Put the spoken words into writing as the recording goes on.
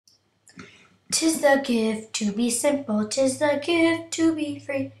'Tis the gift to be simple, 'tis the gift to be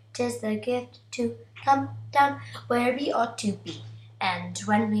free, 'tis the gift to come down where we ought to be. And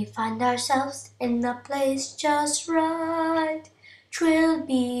when we find ourselves in the place just right, 'twill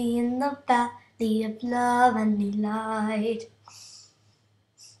be in the valley of love and delight.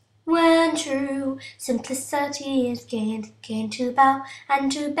 When true simplicity is gained to bow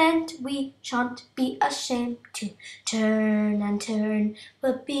and to bend, we shan't be ashamed to turn, and turn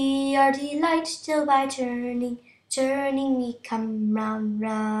will be our delight, till by turning we come round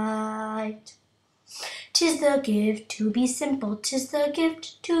right. 'Tis the gift to be simple, 'tis the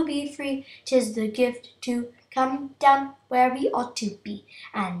gift to be free, 'tis the gift to come down where we ought to be.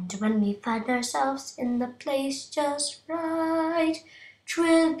 And when we find ourselves in the place just right,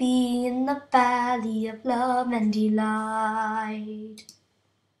 'twill be in the valley of love and delight.